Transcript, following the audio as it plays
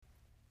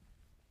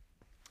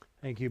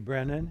Thank you,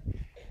 Brennan.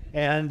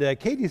 And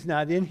Katie's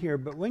not in here,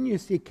 but when you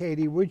see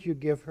Katie, would you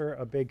give her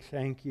a big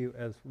thank you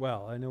as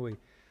well? I know we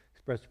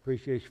expressed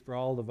appreciation for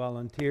all the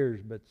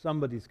volunteers, but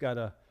somebody's got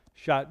to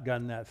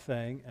shotgun that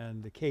thing,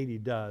 and Katie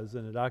does,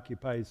 and it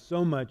occupies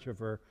so much of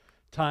her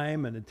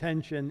time and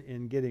attention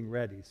in getting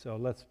ready. So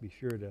let's be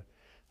sure to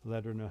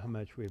let her know how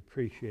much we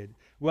appreciate it.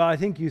 Well, I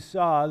think you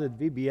saw that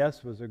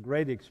VBS was a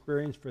great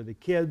experience for the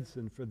kids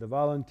and for the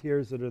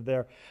volunteers that are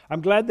there. I'm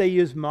glad they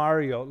used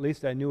Mario. At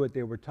least I knew what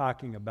they were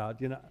talking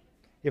about. You know,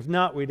 if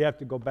not, we'd have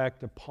to go back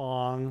to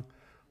Pong,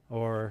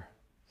 or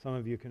some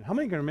of you can. How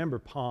many can remember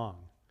Pong?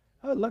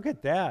 Oh, look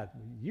at that.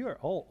 You're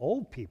all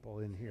old people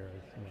in here.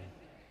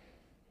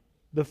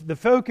 The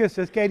focus,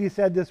 as Katie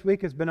said this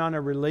week, has been on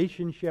a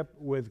relationship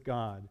with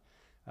God.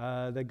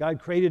 That God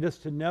created us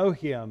to know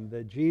Him,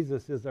 that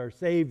Jesus is our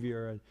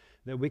Savior, and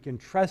that we can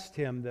trust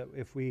Him, that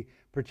if we,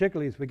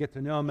 particularly as we get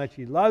to know how much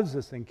He loves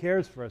us and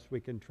cares for us, we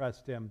can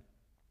trust Him.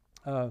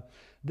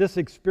 This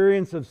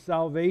experience of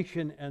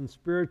salvation and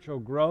spiritual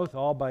growth,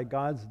 all by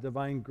God's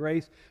divine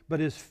grace,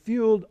 but is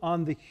fueled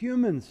on the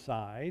human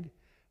side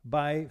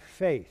by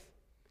faith.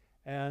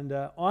 And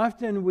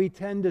often we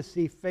tend to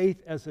see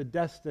faith as a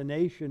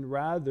destination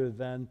rather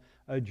than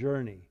a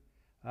journey.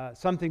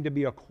 Something to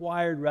be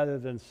acquired rather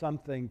than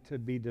something to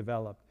be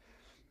developed.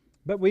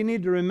 But we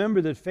need to remember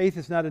that faith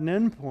is not an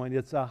endpoint,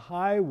 it's a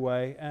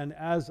highway, and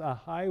as a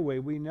highway,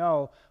 we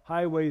know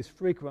highways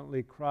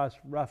frequently cross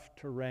rough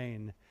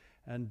terrain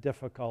and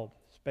difficult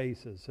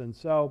spaces. And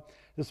so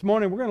this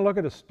morning we're going to look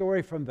at a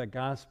story from the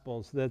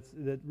Gospels that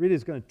really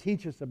is going to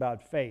teach us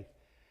about faith.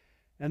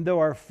 And though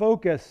our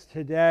focus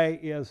today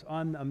is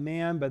on a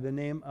man by the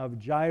name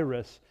of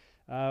Jairus,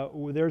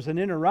 there's an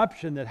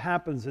interruption that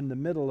happens in the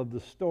middle of the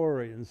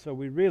story, and so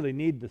we really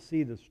need to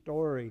see the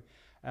story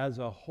as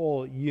a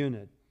whole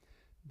unit.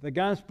 The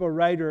gospel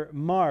writer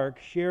Mark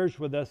shares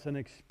with us an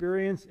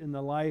experience in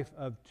the life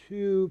of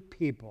two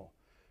people,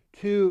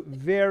 two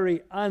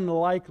very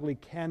unlikely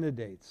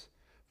candidates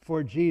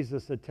for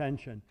Jesus'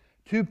 attention,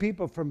 two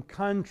people from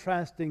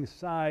contrasting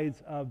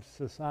sides of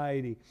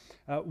society.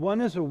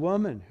 One is a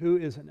woman who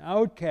is an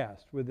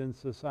outcast within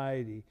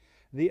society.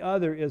 The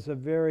other is a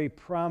very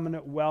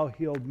prominent,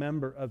 well-heeled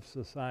member of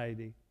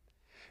society.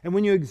 And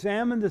when you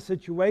examine the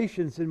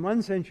situations, in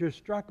one sense, you're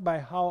struck by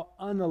how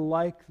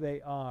unalike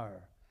they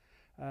are.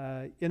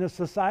 In a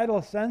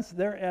societal sense,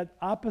 they're at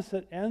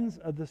opposite ends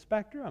of the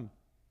spectrum.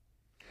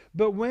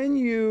 But when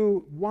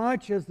you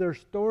watch as their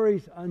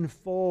stories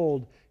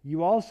unfold,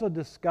 you also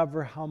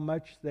discover how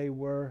much they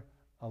were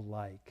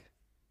alike.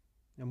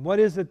 And what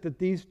is it that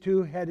these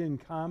two had in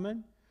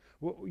common?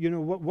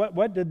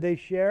 What did they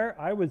share?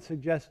 I would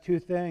suggest two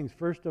things.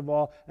 First of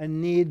all, a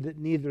need that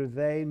neither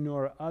they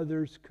nor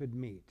others could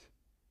meet.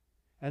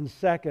 And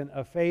second,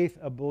 a faith,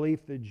 a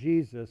belief that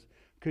Jesus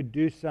could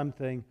do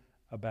something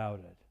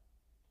about it.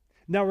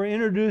 Now we're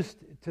introduced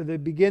to the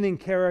beginning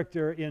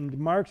character in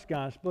Mark's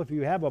Gospel. If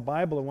you have a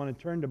Bible and want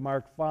to turn to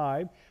Mark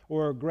 5,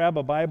 or grab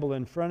a Bible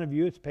in front of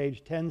you, it's page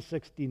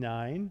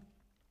 1069.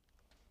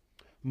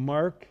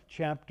 Mark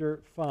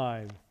chapter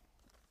 5.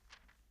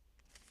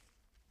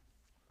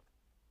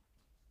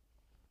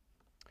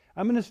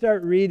 I'm going to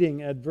start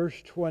reading at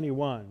verse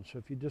 21. So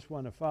if you just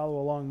want to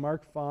follow along,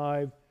 Mark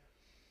 5,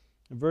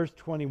 verse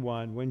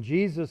 21. When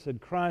Jesus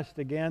had crossed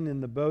again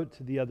in the boat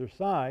to the other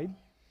side,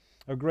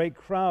 a great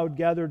crowd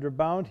gathered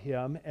about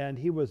him, and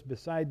he was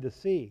beside the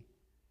sea.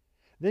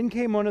 Then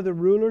came one of the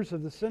rulers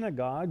of the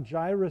synagogue,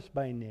 Jairus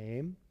by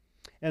name,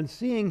 and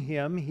seeing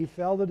him, he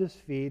fell at his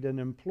feet and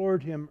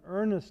implored him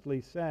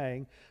earnestly,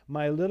 saying,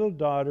 "My little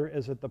daughter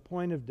is at the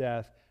point of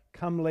death.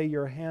 Come lay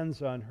your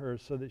hands on her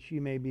so that she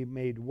may be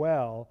made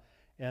well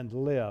and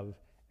live."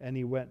 And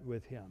he went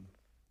with him.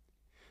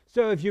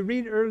 So if you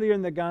read earlier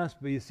in the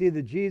gospel, you see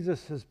that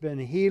Jesus has been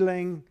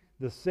healing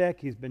the sick.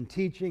 He's been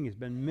teaching. He's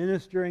been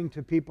ministering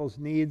to people's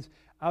needs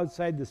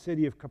outside the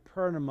city of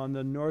Capernaum on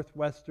the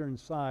northwestern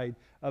side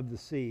of the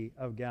Sea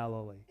of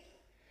Galilee.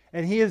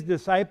 And his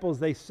disciples,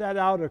 they set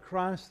out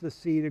across the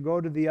sea to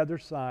go to the other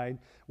side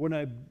when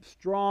a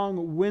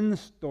strong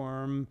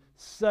windstorm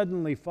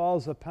suddenly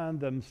falls upon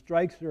them,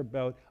 strikes their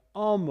boat,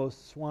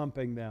 almost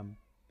swamping them.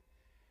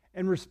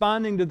 And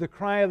responding to the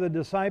cry of the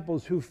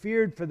disciples who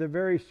feared for their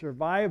very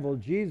survival,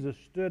 Jesus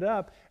stood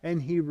up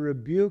and he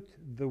rebuked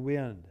the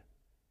wind,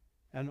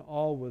 and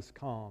all was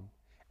calm,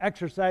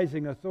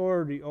 exercising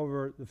authority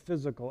over the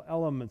physical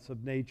elements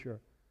of nature.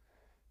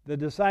 The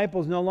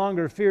disciples no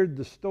longer feared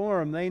the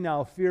storm. They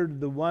now feared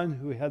the one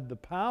who had the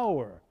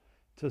power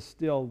to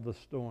still the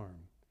storm.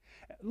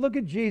 Look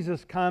at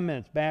Jesus'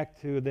 comments back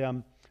to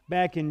them,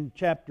 back in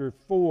chapter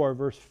 4,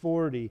 verse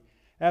 40.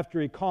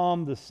 After he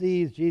calmed the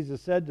seas,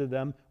 Jesus said to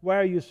them, "Why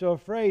are you so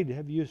afraid?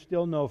 Have you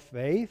still no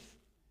faith?"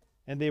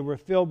 And they were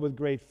filled with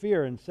great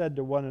fear and said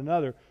to one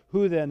another,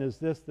 "Who then is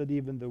this that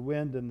even the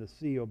wind and the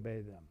sea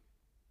obey them?"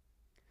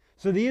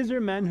 So these are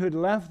men who had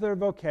left their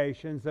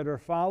vocations, that are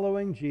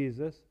following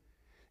Jesus.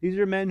 These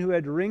are men who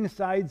had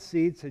ringside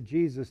seats at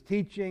Jesus'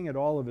 teaching, at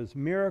all of his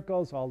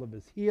miracles, all of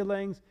his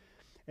healings.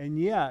 And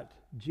yet,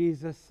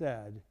 Jesus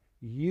said,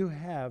 "You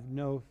have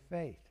no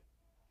faith."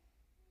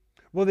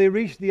 Well, they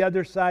reached the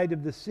other side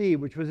of the sea,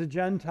 which was a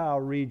Gentile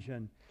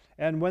region.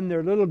 And when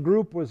their little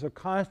group was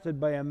accosted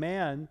by a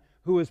man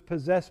who was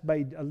possessed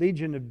by a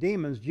legion of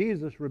demons,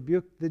 Jesus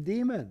rebuked the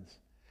demons,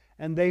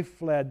 and they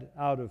fled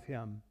out of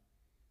him.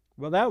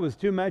 Well, that was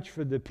too much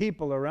for the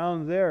people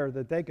around there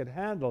that they could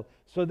handle,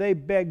 so they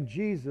begged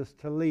Jesus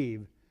to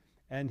leave,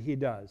 and he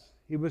does.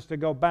 He was to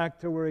go back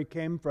to where he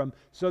came from,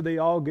 so they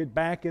all get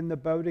back in the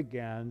boat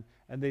again,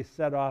 and they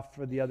set off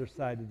for the other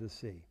side of the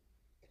sea.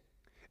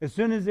 As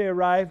soon as they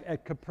arrive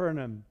at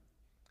Capernaum,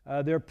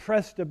 they're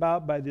pressed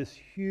about by this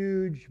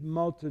huge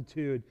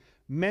multitude,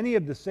 many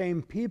of the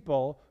same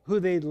people who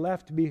they'd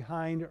left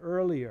behind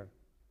earlier.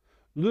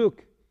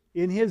 Luke,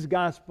 in his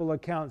gospel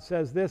account,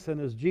 says this, and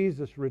as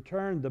Jesus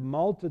returned, the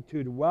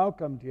multitude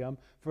welcomed him,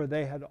 for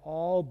they had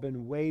all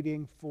been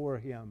waiting for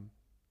him.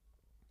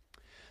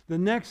 The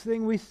next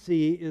thing we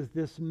see is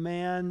this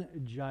man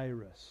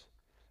Jairus,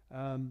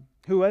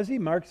 who, as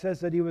Mark says,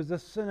 that he was a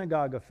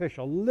synagogue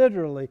official.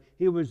 Literally,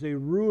 he was a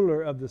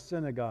ruler of the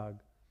synagogue.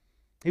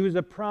 He was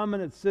a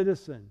prominent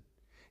citizen.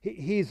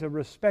 He's a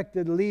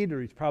respected leader.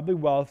 He's probably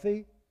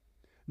wealthy.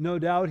 No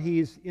doubt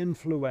he's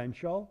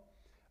influential.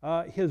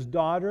 His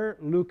daughter,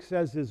 Luke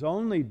says his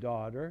only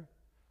daughter,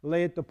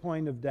 lay at the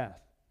point of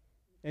death.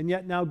 And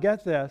yet, now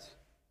get this,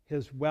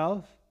 his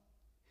wealth,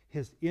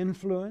 his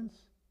influence,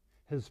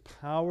 his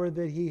power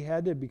that he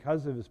had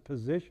because of his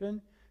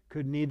position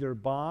could neither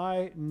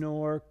buy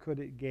nor could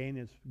it gain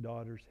his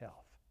daughter's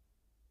health.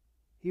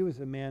 He was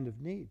a man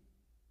of need.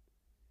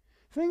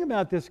 Think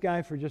about this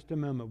guy for just a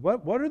moment.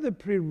 What are the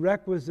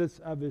prerequisites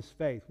of his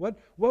faith? What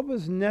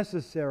was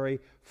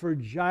necessary for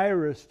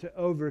Jairus to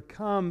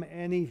overcome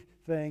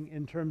anything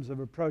in terms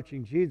of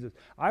approaching Jesus?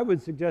 I would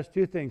suggest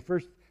two things.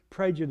 First,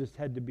 prejudice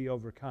had to be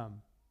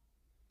overcome.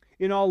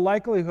 In all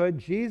likelihood,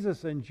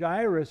 Jesus and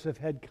Jairus have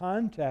had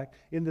contact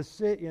in the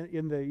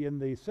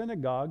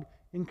synagogue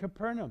in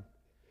Capernaum.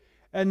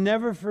 And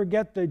never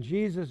forget that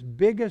Jesus'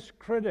 biggest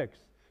critics,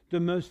 the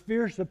most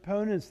fierce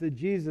opponents that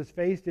Jesus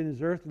faced in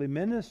his earthly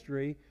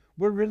ministry,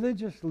 were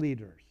religious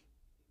leaders.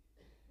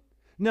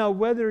 Now,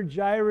 whether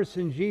Jairus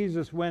and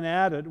Jesus went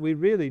at it, we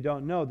really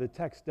don't know. The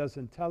text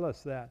doesn't tell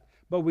us that.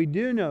 But we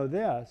do know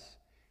this: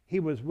 he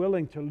was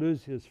willing to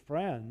lose his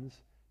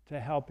friends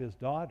to help his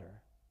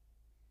daughter.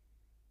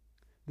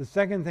 The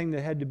second thing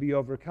that had to be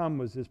overcome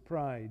was his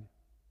pride.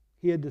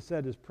 He had to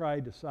set his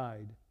pride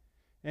aside.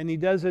 And he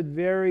does it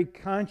very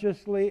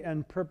consciously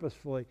and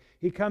purposefully.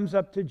 He comes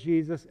up to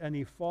Jesus and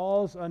he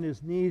falls on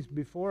his knees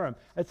before him.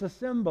 It's a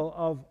symbol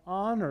of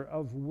honor,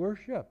 of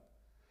worship,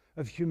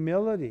 of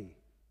humility.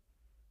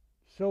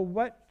 So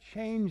what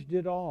changed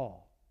it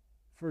all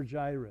for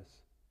Jairus?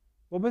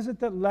 What was it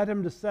that led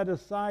him to set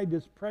aside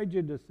his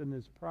prejudice and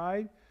his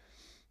pride?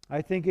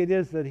 I think it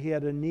is that he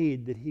had a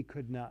need that he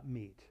could not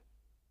meet.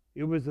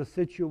 It was a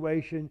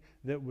situation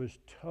that was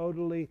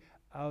totally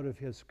out of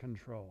his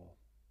control.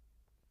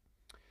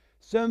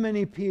 So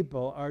many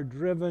people are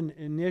driven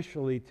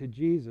initially to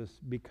Jesus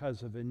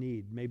because of a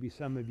need. Maybe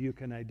some of you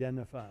can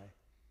identify.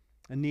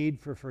 A need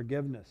for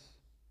forgiveness,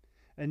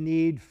 a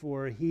need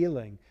for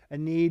healing, a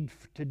need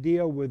to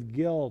deal with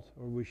guilt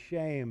or with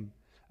shame,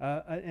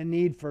 a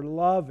need for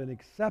love and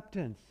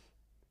acceptance,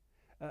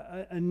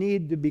 a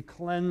need to be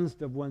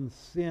cleansed of one's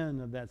sin,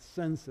 of that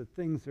sense that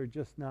things are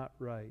just not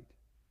right.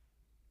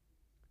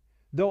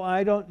 Though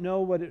I don't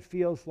know what it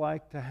feels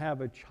like to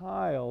have a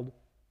child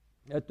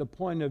at the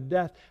point of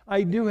death,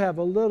 I do have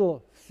a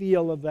little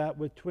feel of that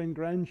with twin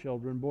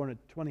grandchildren born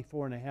at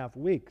 24 and a half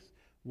weeks,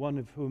 one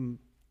of whom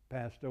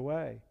passed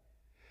away.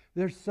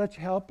 There's such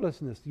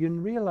helplessness. You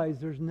realize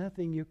there's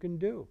nothing you can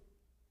do.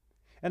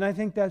 And I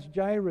think that's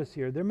Jairus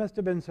here. There must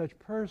have been such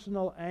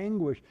personal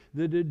anguish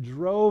that it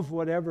drove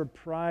whatever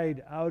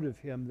pride out of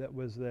him that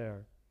was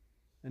there.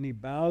 And he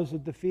bows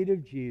at the feet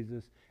of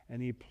Jesus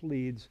and he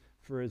pleads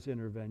for his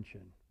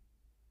intervention.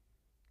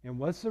 And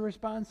what's the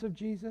response of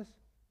Jesus?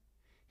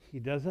 He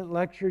doesn't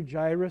lecture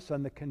Jairus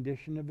on the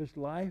condition of his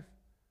life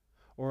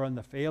or on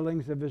the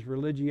failings of his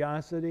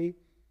religiosity.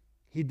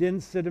 He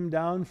didn't sit him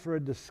down for a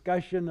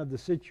discussion of the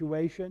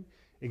situation,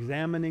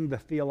 examining the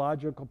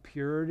theological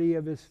purity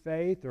of his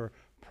faith or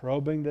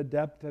probing the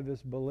depth of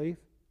his belief.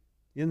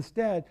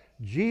 Instead,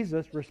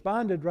 Jesus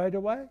responded right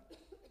away,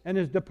 and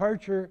his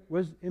departure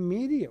was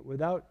immediate,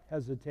 without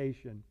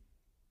hesitation.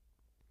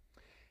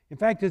 In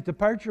fact, his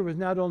departure was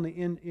not only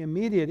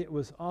immediate, it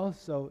was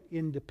also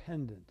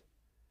independent.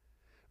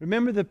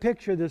 Remember, the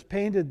picture that's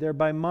painted there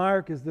by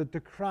Mark is that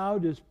the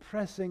crowd is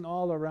pressing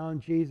all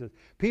around Jesus.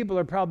 People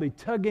are probably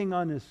tugging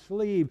on his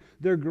sleeve.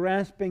 They're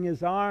grasping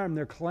his arm.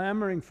 They're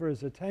clamoring for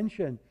his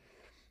attention.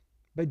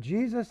 But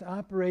Jesus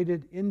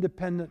operated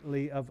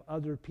independently of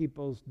other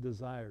people's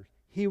desires.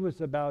 He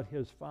was about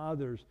his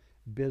Father's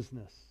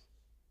business.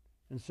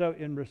 And so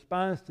in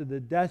response to the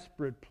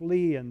desperate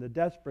plea and the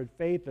desperate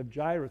faith of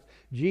Jairus,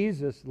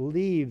 Jesus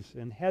leaves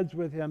and heads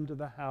with him to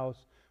the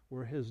house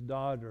where his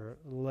daughter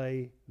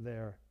lay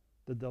there,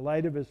 the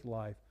delight of his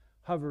life,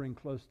 hovering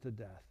close to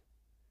death.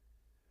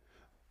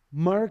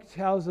 Mark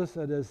tells us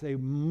that as they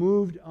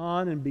moved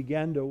on and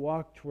began to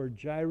walk toward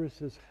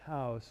Jairus'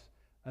 house,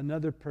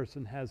 another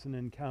person has an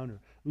encounter.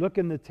 Look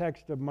in the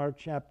text of Mark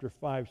chapter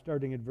 5,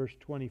 starting at verse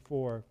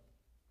 24.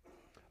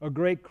 A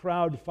great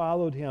crowd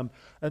followed him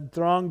and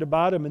thronged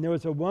about him, and there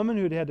was a woman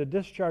who had had a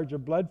discharge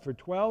of blood for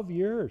 12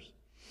 years,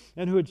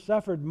 and who had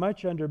suffered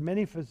much under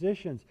many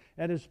physicians,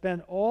 and had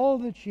spent all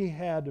that she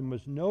had, and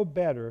was no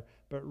better,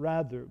 but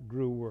rather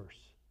grew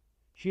worse.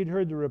 She had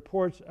heard the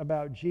reports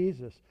about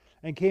Jesus,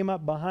 and came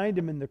up behind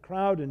him in the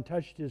crowd and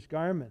touched his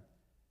garment.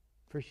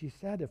 For she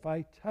said, "If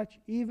I touch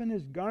even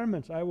his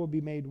garments, I will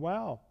be made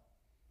well."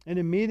 And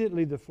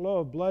immediately the flow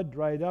of blood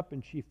dried up,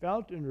 and she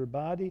felt in her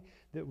body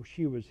that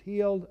she was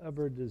healed of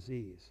her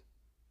disease.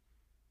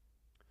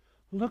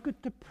 Look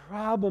at the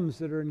problems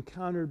that are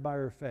encountered by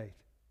her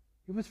faith.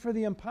 It was for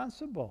the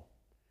impossible.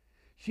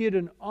 She had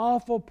an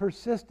awful,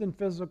 persistent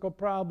physical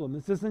problem.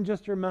 This isn't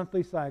just her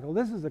monthly cycle.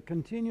 This is a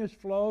continuous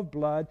flow of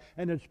blood,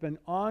 and it's been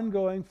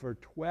ongoing for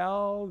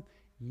 12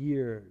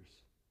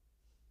 years.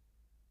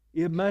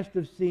 It must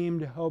have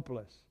seemed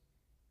hopeless.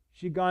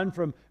 She'd gone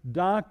from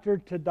doctor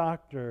to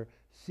doctor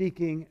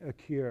seeking a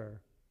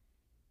cure.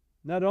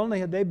 Not only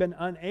had they been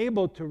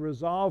unable to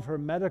resolve her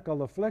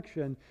medical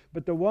affliction,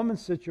 but the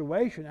woman's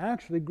situation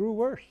actually grew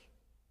worse.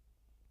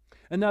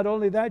 And not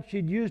only that,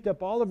 she'd used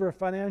up all of her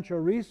financial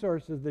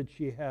resources that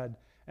she had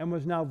and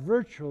was now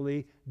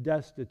virtually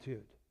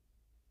destitute.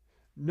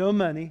 No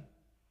money,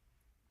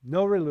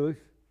 no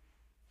relief,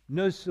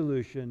 no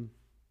solution,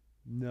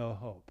 no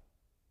hope.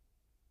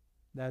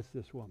 That's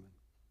this woman.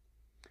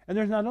 And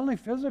there's not only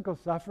physical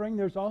suffering,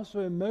 there's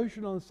also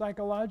emotional and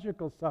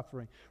psychological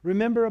suffering.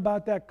 Remember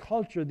about that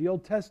culture. The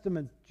Old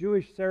Testament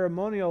Jewish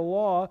ceremonial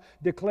law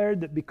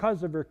declared that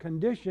because of her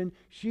condition,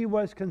 she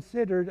was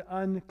considered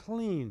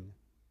unclean,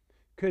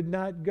 could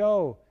not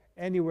go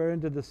anywhere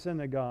into the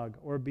synagogue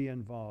or be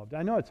involved.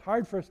 I know it's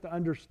hard for us to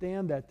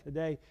understand that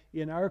today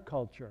in our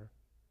culture.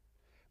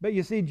 But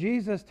you see,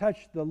 Jesus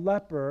touched the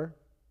leper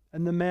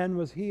and the man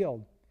was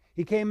healed.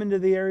 He came into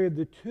the area of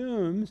the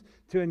tombs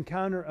to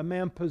encounter a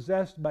man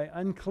possessed by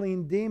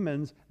unclean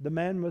demons. The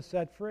man was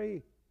set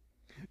free.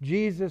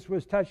 Jesus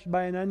was touched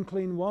by an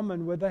unclean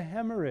woman with a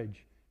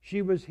hemorrhage.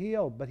 She was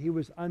healed, but he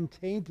was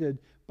untainted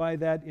by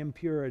that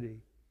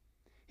impurity.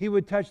 He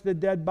would touch the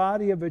dead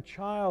body of a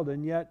child,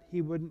 and yet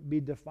he wouldn't be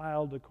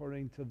defiled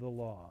according to the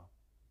law.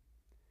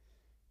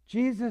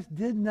 Jesus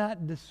did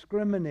not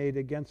discriminate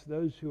against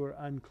those who were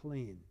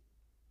unclean,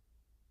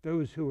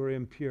 those who were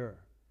impure.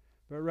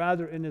 But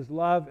rather in his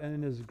love and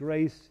in his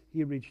grace,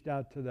 he reached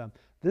out to them.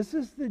 This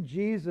is the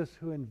Jesus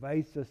who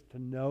invites us to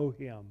know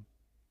him,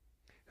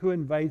 who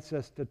invites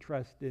us to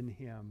trust in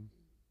him.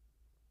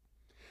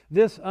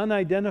 This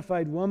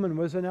unidentified woman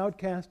was an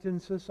outcast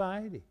in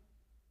society.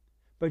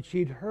 But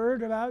she'd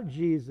heard about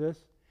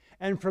Jesus,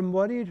 and from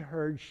what he'd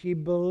heard, she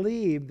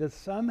believed that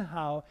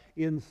somehow,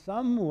 in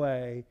some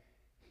way,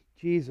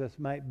 Jesus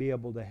might be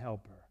able to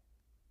help her.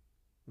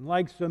 And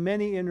like so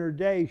many in her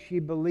day, she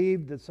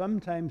believed that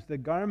sometimes the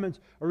garments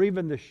or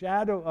even the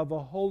shadow of a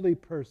holy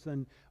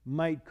person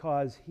might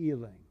cause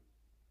healing.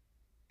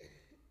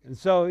 And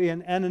so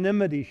in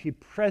anonymity, she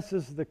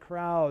presses the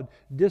crowd,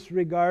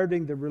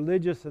 disregarding the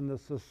religious and the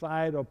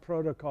societal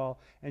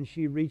protocol, and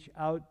she reached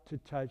out to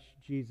touch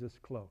Jesus'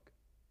 cloak.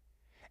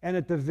 And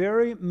at the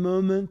very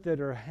moment that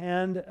her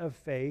hand of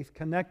faith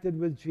connected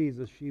with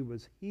Jesus, she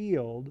was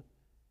healed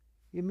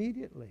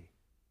immediately.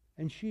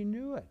 And she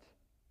knew it.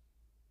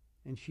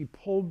 And she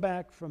pulled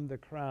back from the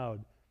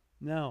crowd.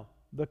 Now,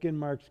 look in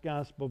Mark's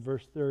Gospel,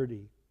 verse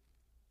 30.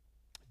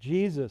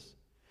 Jesus,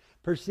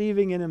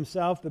 perceiving in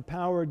himself the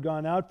power had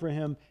gone out for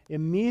him,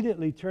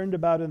 immediately turned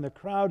about in the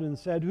crowd and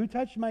said, "Who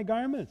touched my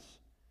garments?"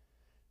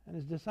 And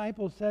his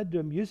disciples said to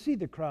him, "You see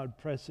the crowd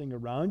pressing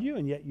around you,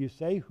 and yet you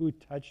say, 'Who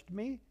touched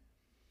me?'"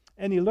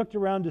 And he looked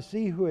around to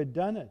see who had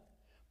done it.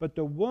 But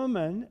the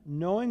woman,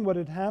 knowing what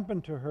had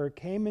happened to her,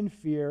 came in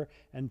fear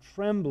and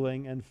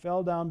trembling and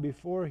fell down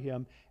before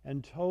him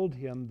and told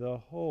him the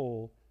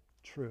whole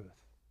truth.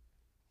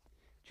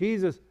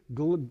 Jesus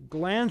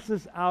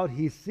glances out.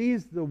 He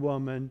sees the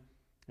woman,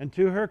 and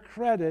to her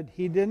credit,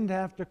 he didn't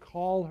have to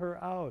call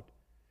her out,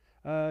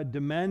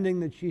 demanding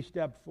that she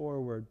step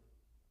forward.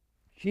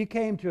 She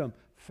came to him,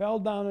 fell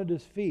down at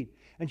his feet,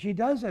 and she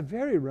does a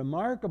very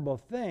remarkable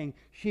thing.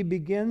 She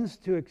begins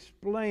to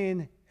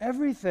explain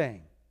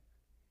everything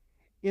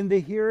in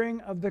the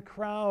hearing of the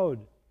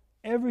crowd.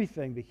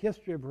 Everything, the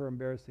history of her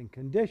embarrassing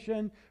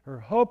condition, her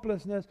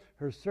hopelessness,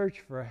 her search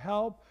for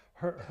help,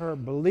 her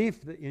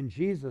belief in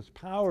Jesus'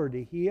 power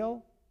to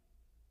heal.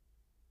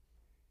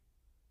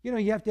 You know,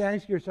 you have to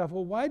ask yourself,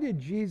 well, why did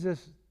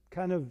Jesus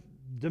kind of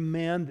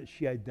demand that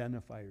she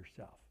identify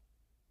herself?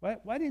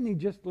 Why didn't he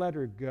just let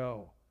her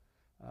go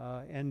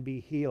and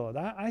be healed?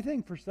 I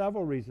think for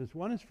several reasons.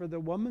 One is for the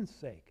woman's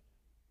sake.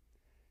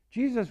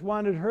 Jesus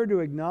wanted her to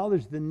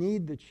acknowledge the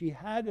need that she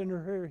had in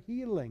her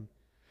healing.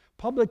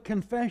 Public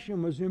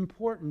confession was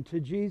important to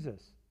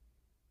Jesus.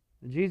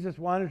 And Jesus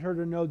wanted her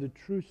to know the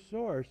true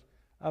source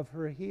of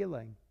her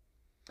healing.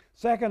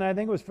 Second, I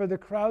think it was for the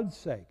crowd's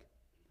sake.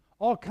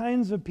 All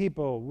kinds of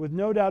people with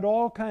no doubt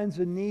all kinds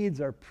of needs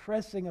are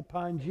pressing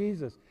upon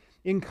Jesus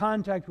in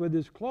contact with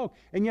his cloak.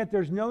 And yet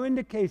there's no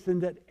indication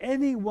that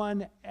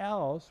anyone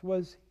else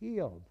was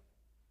healed.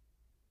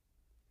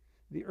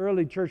 The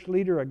early church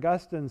leader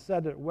Augustine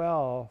said it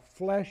well,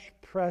 flesh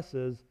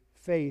presses,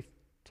 faith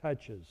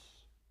touches.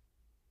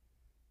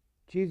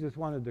 Jesus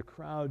wanted the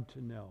crowd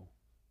to know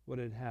what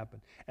had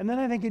happened. And then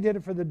I think he did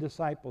it for the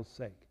disciples'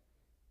 sake.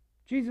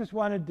 Jesus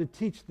wanted to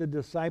teach the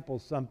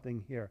disciples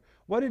something here.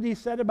 What did he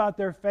say about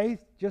their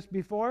faith just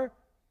before?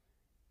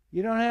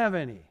 You don't have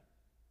any.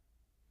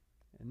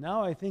 And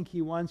now I think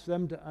he wants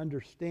them to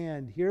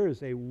understand here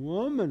is a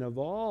woman of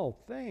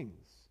all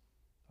things,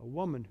 a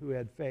woman who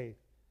had faith.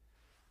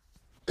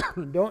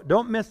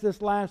 Don't miss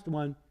this last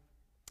one.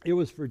 It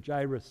was for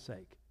Jairus'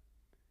 sake.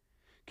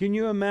 Can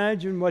you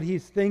imagine what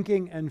he's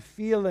thinking and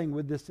feeling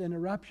with this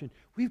interruption?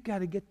 We've got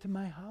to get to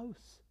my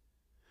house.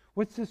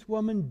 What's this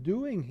woman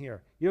doing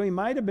here? You know, he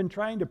might have been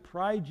trying to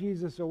pry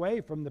Jesus away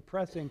from the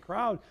pressing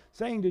crowd,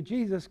 saying to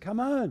Jesus, come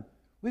on,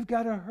 we've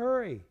got to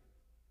hurry.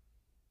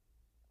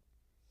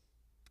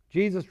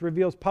 Jesus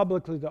reveals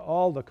publicly to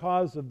all the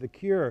cause of the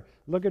cure.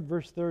 Look at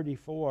verse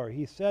 34.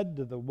 He said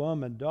to the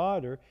woman,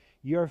 daughter,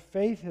 your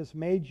faith has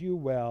made you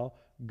well.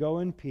 Go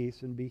in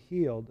peace and be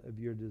healed of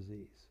your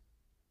disease.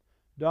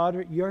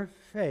 Daughter, your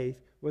faith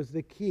was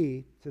the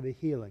key to the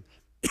healing.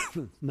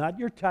 Not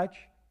your touch,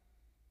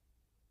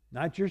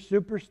 not your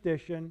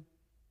superstition,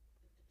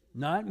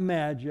 not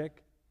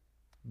magic,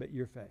 but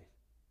your faith.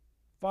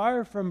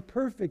 Far from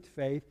perfect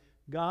faith,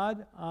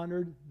 God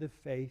honored the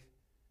faith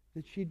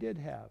that she did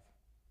have.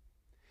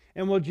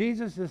 And while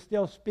Jesus is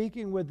still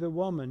speaking with the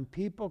woman,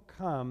 people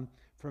come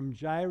from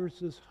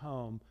Jairus'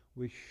 home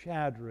with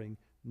shattering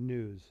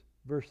news.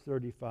 Verse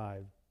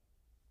 35.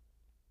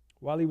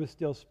 While he was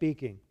still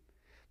speaking,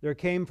 there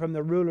came from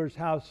the ruler's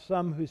house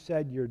some who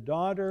said, your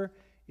daughter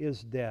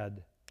is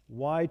dead.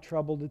 Why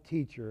trouble the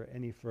teacher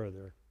any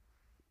further?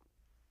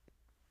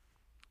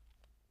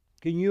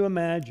 Can you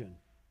imagine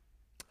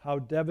how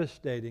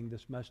devastating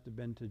this must have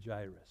been to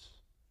Jairus?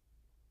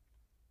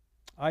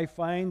 I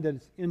find that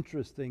it's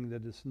interesting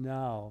that it's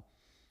now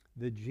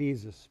that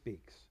Jesus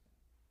speaks.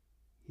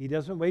 He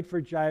doesn't wait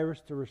for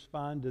Jairus to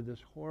respond to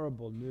this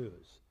horrible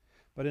news.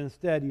 But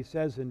instead, he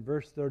says in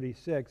verse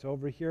 36,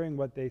 overhearing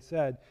what they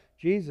said,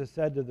 Jesus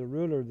said to the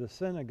ruler of the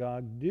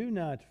synagogue, do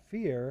not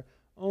fear,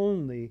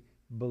 only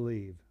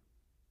believe.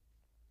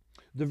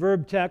 The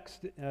verb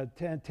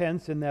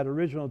tense in that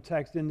original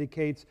text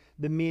indicates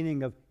the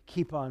meaning of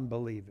keep on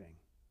believing.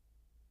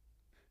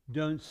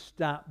 Don't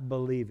stop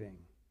believing.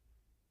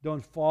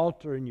 Don't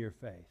falter in your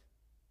faith.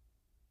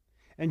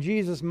 And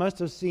Jesus must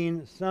have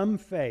seen some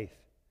faith,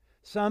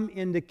 some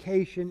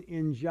indication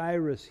in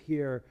Jairus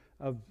here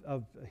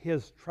of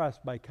his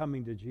trust by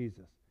coming to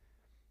Jesus.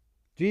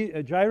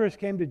 Jairus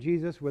came to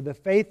Jesus with a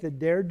faith that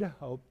dared to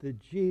hope that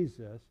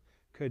Jesus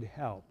could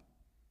help.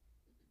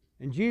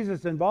 And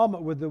Jesus'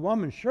 involvement with the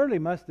woman surely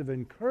must have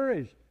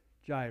encouraged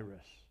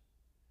Jairus.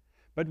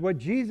 But what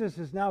Jesus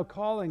is now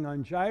calling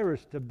on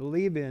Jairus to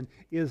believe in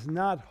is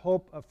not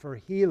hope for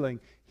healing.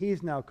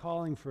 He's now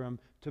calling for him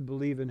to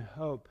believe in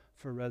hope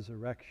for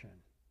resurrection.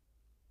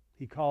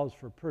 He calls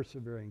for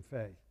persevering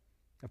faith.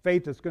 A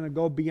faith that's going to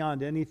go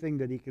beyond anything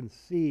that he can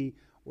see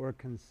or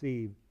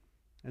conceive.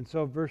 And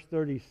so verse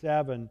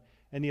 37,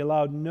 and he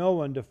allowed no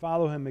one to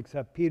follow him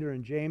except Peter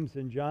and James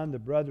and John, the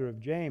brother of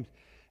James.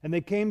 And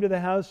they came to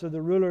the house of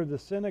the ruler of the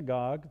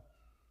synagogue,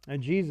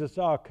 and Jesus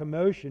saw a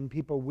commotion,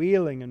 people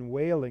wheeling and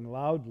wailing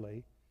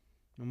loudly.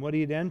 And when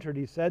he had entered,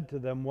 he said to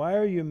them, why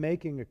are you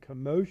making a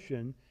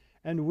commotion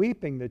and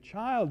weeping? The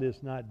child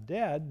is not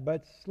dead,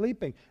 but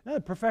sleeping. Now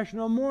the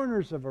professional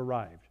mourners have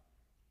arrived.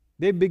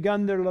 They've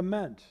begun their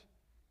lament.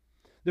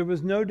 There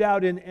was no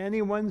doubt in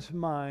anyone's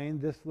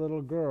mind this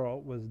little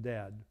girl was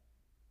dead.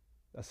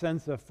 A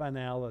sense of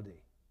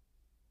finality.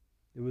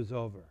 It was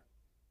over.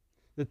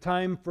 The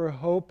time for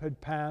hope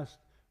had passed.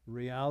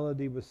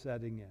 Reality was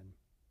setting in.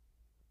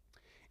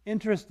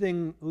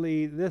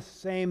 Interestingly, this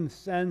same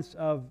sense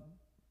of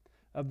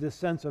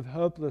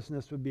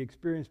hopelessness would be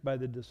experienced by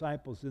the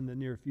disciples in the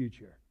near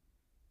future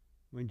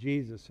when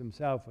Jesus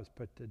himself was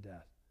put to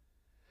death.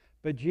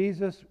 But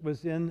Jesus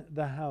was in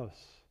the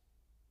house.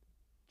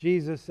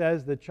 Jesus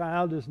says the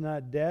child is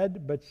not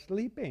dead, but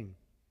sleeping.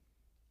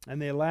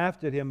 And they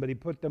laughed at him, but he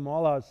put them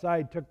all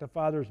outside, took the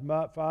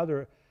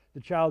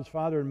child's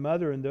father and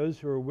mother and those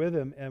who were with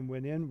him, and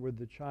went in where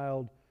the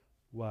child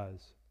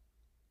was.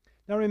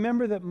 Now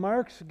remember that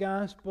Mark's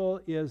gospel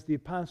is the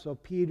Apostle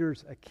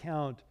Peter's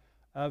account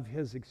of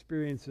his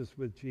experiences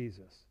with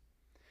Jesus.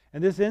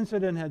 And this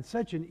incident had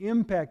such an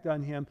impact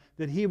on him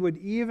that he would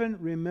even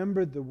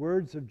remember the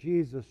words of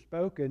Jesus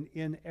spoken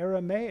in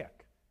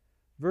Aramaic.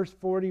 Verse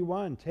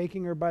 41,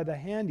 taking her by the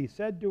hand, he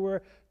said to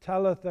her,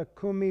 Talitha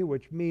cumi,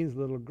 which means,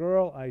 little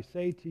girl, I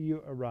say to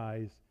you,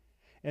 arise.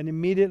 And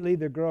immediately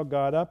the girl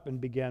got up and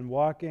began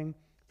walking,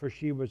 for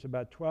she was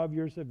about 12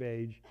 years of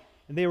age.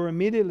 And they were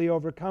immediately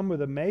overcome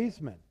with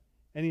amazement.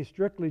 And he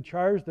strictly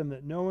charged them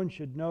that no one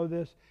should know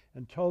this,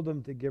 and told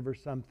them to give her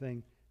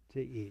something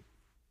to eat.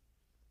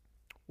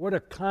 What a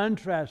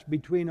contrast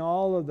between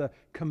all of the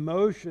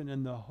commotion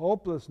and the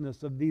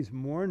hopelessness of these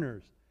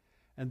mourners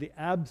and the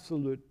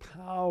absolute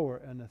power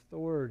and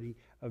authority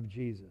of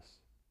Jesus.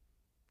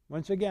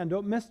 Once again,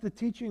 don't miss the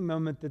teaching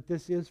moment that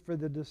this is for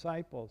the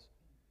disciples.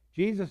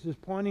 Jesus is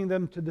pointing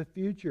them to the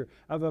future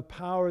of a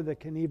power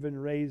that can even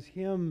raise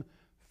him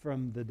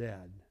from the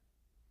dead.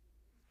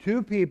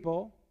 Two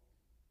people,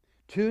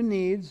 two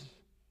needs,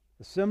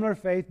 a similar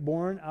faith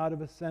born out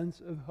of a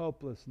sense of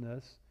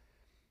hopelessness,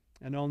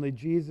 and only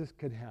Jesus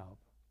could help.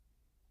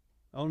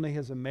 Only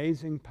his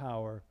amazing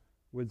power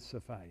would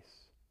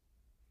suffice.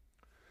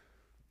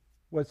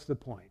 What's the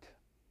point?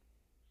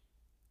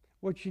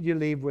 What should you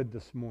leave with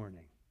this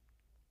morning?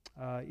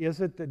 Is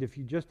it that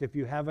if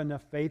you have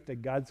enough faith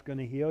that God's going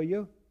to heal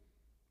you,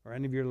 or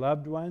any of your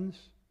loved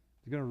ones,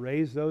 he's going to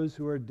raise those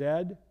who are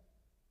dead?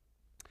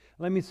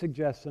 Let me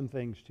suggest some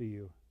things to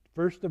you.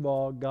 First of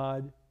all,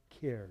 God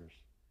cares.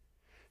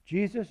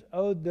 Jesus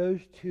owed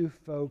those two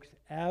folks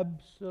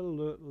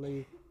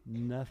absolutely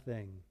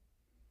nothing.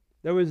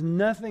 There was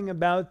nothing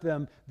about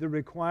them that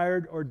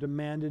required or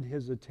demanded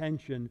his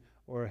attention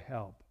or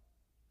help.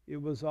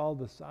 It was all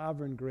the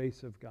sovereign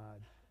grace of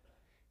God.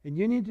 And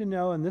you need to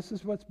know, and this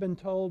is what's been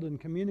told and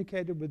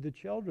communicated with the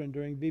children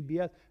during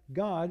VBS,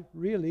 God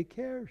really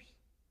cares.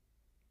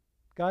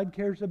 God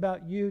cares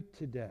about you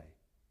today.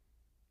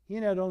 He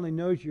not only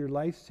knows your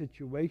life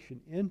situation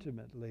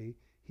intimately,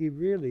 he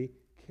really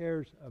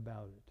cares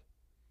about it.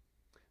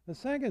 The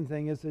second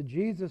thing is that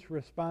Jesus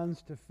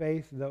responds to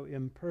faith, though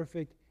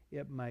imperfect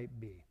it might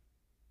be.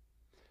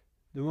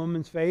 The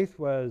woman's faith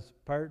was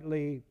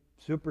partly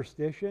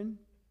superstition,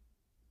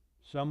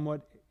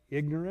 somewhat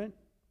ignorant,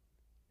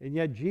 and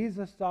yet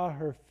Jesus saw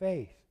her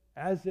faith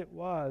as it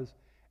was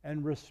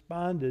and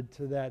responded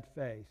to that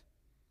faith.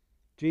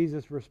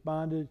 Jesus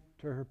responded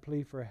to her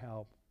plea for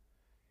help.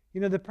 You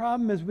know, the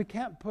problem is we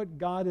can't put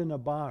God in a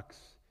box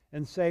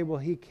and say, well,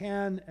 he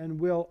can and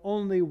will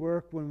only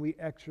work when we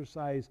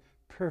exercise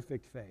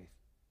perfect faith,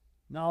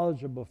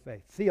 knowledgeable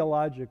faith,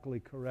 theologically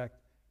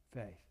correct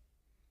faith.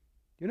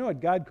 You know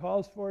what God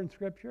calls for in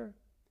Scripture?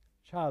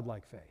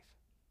 Childlike faith.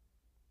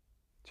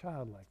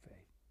 Childlike faith.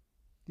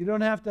 You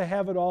don't have to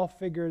have it all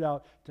figured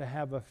out to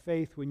have a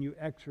faith when you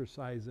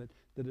exercise it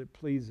that it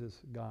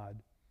pleases God.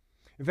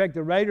 In fact,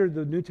 the writer of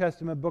the New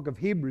Testament book of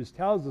Hebrews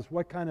tells us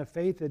what kind of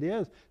faith it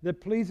is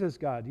that pleases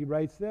God. He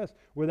writes this,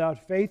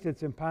 without faith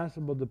it's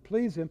impossible to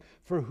please him,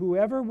 for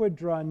whoever would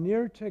draw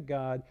near to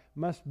God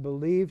must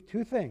believe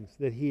two things,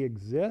 that he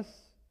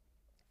exists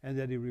and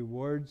that he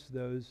rewards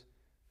those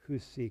who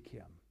seek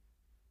him.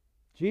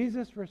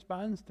 Jesus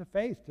responds to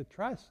faith, to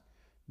trust,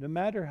 no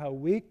matter how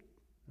weak,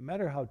 no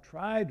matter how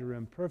tried or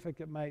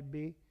imperfect it might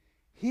be.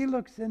 He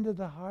looks into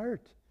the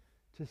heart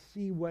to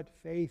see what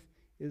faith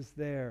is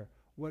there,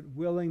 what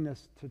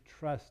willingness to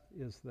trust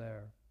is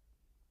there.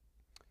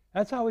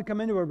 That's how we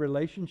come into a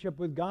relationship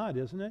with God,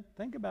 isn't it?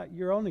 Think about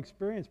your own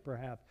experience,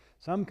 perhaps.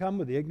 Some come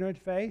with ignorant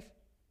faith.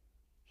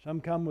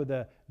 Some come with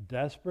a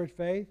desperate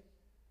faith.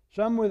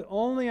 Some with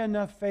only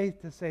enough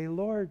faith to say,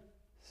 Lord,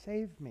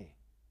 save me.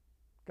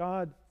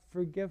 God,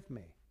 forgive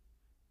me.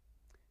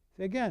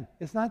 See, again,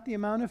 it's not the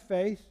amount of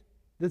faith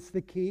that's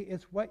the key.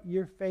 It's what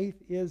your faith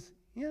is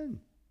in.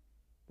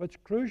 What's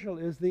crucial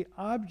is the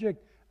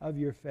object of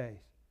your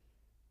faith,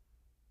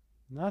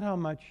 not how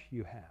much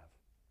you have.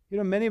 You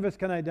know, many of us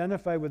can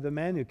identify with the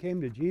man who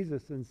came to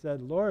Jesus and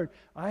said, Lord,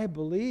 I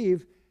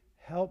believe,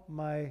 help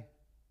my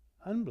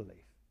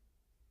unbelief.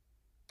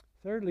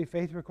 Thirdly,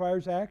 faith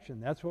requires action.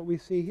 That's what we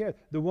see here.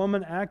 The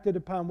woman acted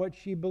upon what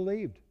she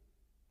believed,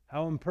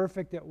 how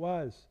imperfect it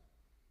was.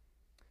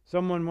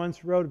 Someone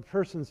once wrote, a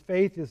person's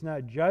faith is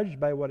not judged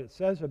by what it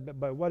says,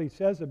 by what he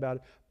says about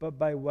it, but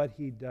by what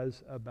he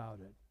does about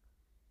it.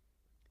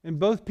 And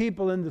both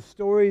people in the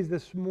stories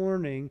this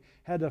morning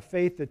had a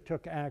faith that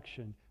took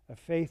action, a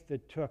faith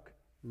that took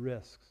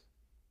risks.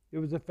 It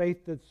was a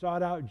faith that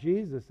sought out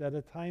Jesus at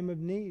a time of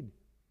need.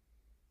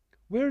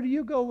 Where do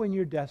you go when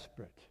you're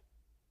desperate?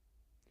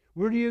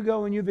 Where do you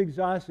go when you've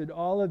exhausted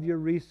all of your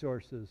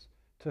resources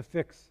to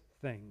fix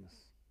things?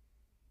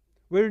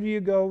 Where do you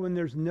go when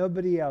there's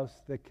nobody else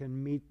that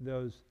can meet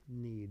those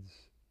needs?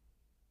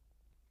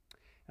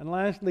 And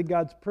lastly,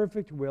 God's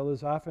perfect will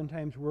is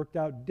oftentimes worked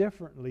out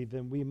differently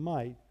than we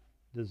might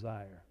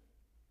desire.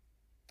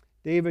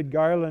 David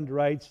Garland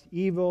writes,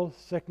 evil,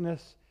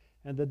 sickness,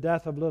 and the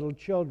death of little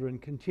children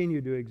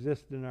continue to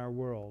exist in our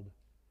world.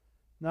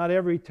 Not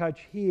every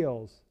touch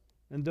heals,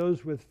 and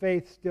those with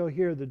faith still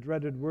hear the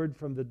dreaded word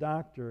from the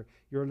doctor,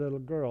 your little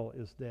girl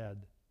is dead.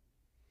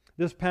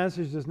 This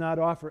passage does not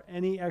offer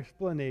any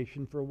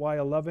explanation for why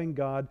a loving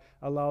God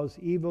allows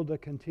evil to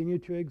continue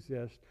to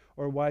exist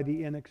or why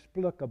the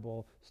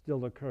inexplicable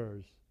still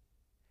occurs.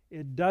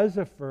 It does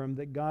affirm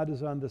that God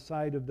is on the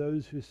side of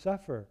those who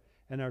suffer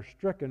and are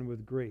stricken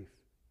with grief.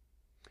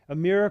 A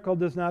miracle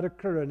does not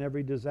occur in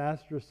every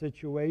disastrous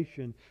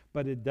situation,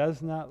 but it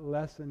does not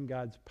lessen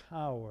God's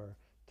power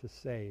to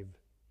save.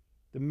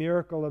 The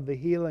miracle of the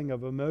healing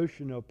of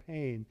emotional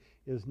pain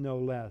is no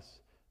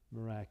less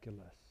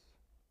miraculous.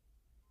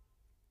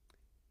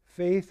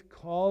 Faith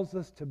calls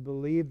us to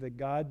believe that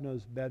God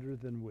knows better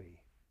than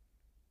we,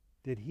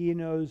 that He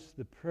knows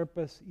the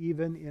purpose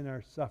even in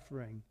our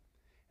suffering,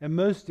 and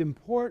most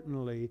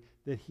importantly,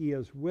 that He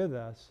is with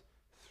us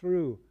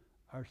through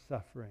our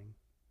suffering.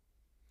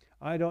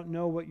 I don't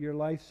know what your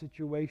life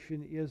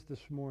situation is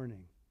this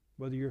morning,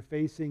 whether you're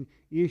facing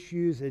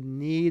issues and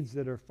needs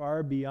that are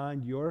far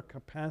beyond your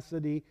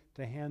capacity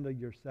to handle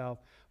yourself,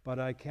 but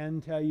I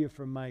can tell you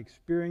from my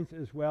experience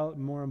as well,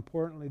 more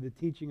importantly, the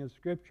teaching of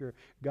Scripture,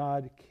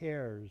 God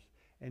cares,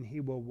 and He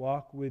will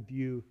walk with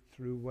you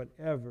through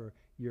whatever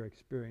you're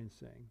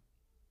experiencing.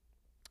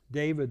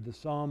 David, the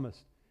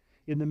psalmist,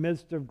 in the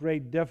midst of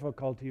great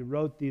difficulty,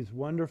 wrote these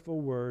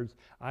wonderful words,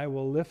 "I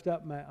will lift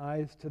up my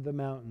eyes to the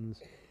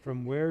mountains.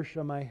 From where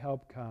shall my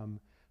help come?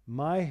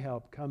 My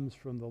help comes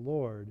from the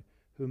Lord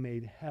who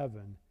made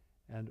heaven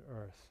and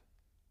earth."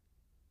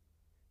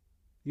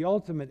 The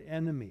ultimate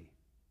enemy,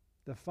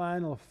 the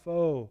final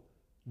foe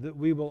that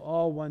we will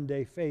all one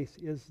day face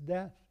is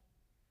death.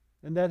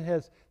 And that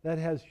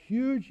has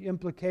huge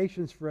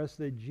implications for us,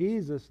 that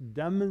Jesus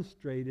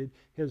demonstrated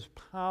His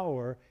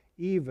power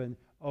even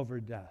over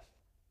death.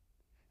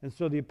 And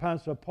so the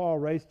Apostle Paul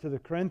writes to the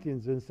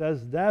Corinthians and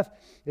says,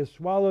 "Death is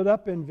swallowed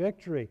up in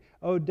victory.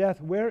 O death,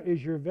 where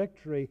is your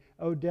victory?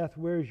 O death,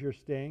 where is your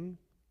sting?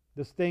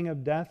 The sting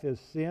of death is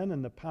sin,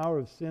 and the power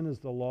of sin is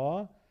the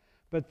law.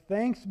 But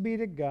thanks be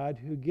to God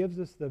who gives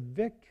us the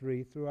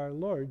victory through our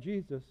Lord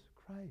Jesus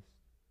Christ."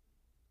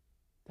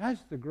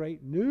 That's the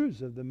great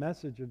news of the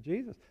message of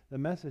Jesus, the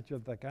message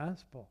of the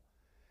gospel,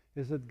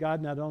 is that God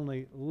not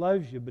only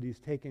loves you, but He's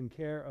taken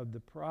care of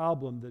the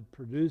problem that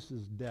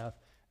produces death,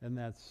 and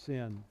that's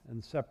sin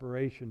and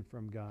separation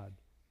from God.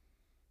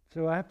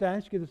 So I have to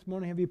ask you this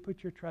morning, have you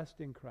put your trust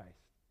in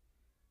Christ?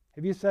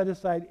 Have you set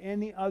aside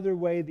any other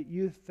way that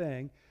you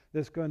think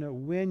that's going to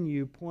win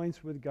you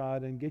points with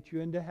God and get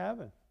you into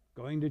heaven?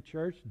 Going to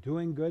church,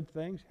 doing good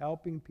things,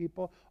 helping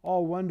people,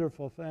 all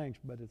wonderful things,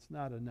 but it's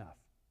not enough.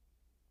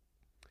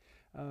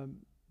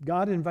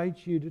 God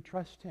invites you to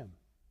trust Him,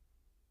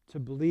 to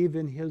believe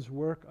in His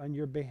work on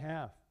your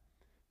behalf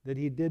that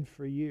He did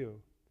for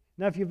you.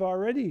 Now, if you've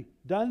already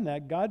done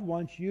that, God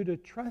wants you to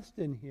trust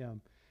in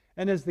Him.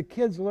 And as the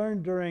kids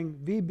learned during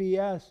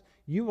VBS,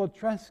 you will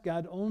trust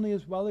God only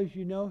as well as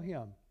you know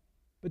Him.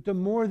 But the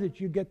more that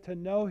you get to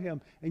know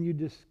Him and you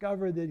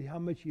discover that how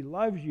much He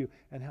loves you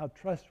and how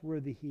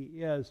trustworthy He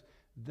is,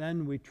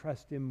 then we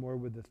trust Him more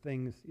with the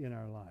things in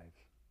our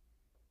lives.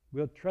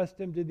 We'll trust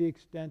Him to the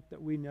extent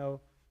that we know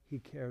He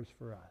cares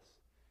for us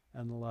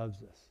and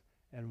loves us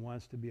and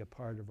wants to be a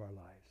part of our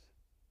lives.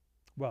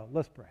 Well,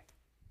 let's pray.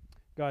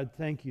 God,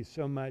 thank you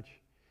so much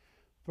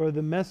for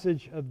the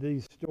message of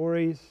these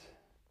stories,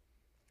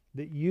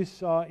 that you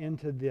saw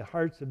into the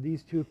hearts of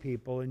these two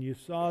people and you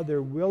saw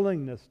their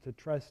willingness to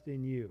trust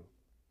in you.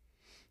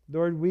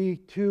 Lord, we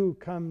too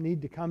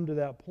need to come to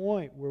that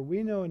point where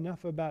we know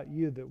enough about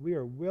you that we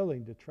are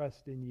willing to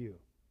trust in you.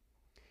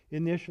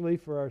 Initially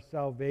for our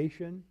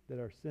salvation, that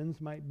our sins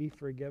might be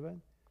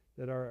forgiven,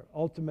 that our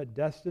ultimate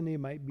destiny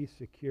might be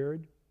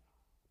secured.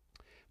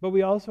 But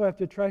we also have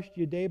to trust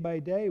you day by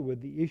day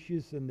with the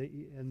issues and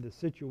the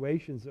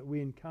situations that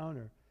we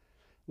encounter.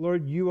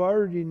 Lord, you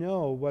already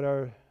know what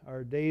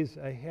our days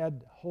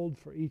ahead hold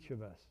for each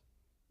of us.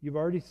 You've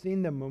already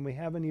seen them when we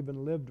haven't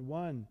even lived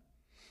one.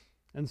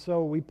 And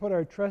so we put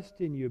our trust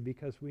in you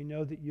because we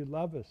know that you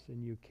love us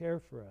and you care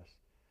for us.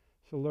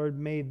 So Lord,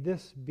 may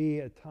this be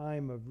a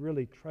time of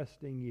really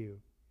trusting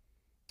you.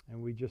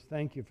 And we just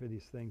thank you for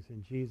these things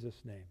in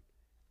Jesus' name.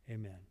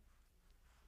 Amen.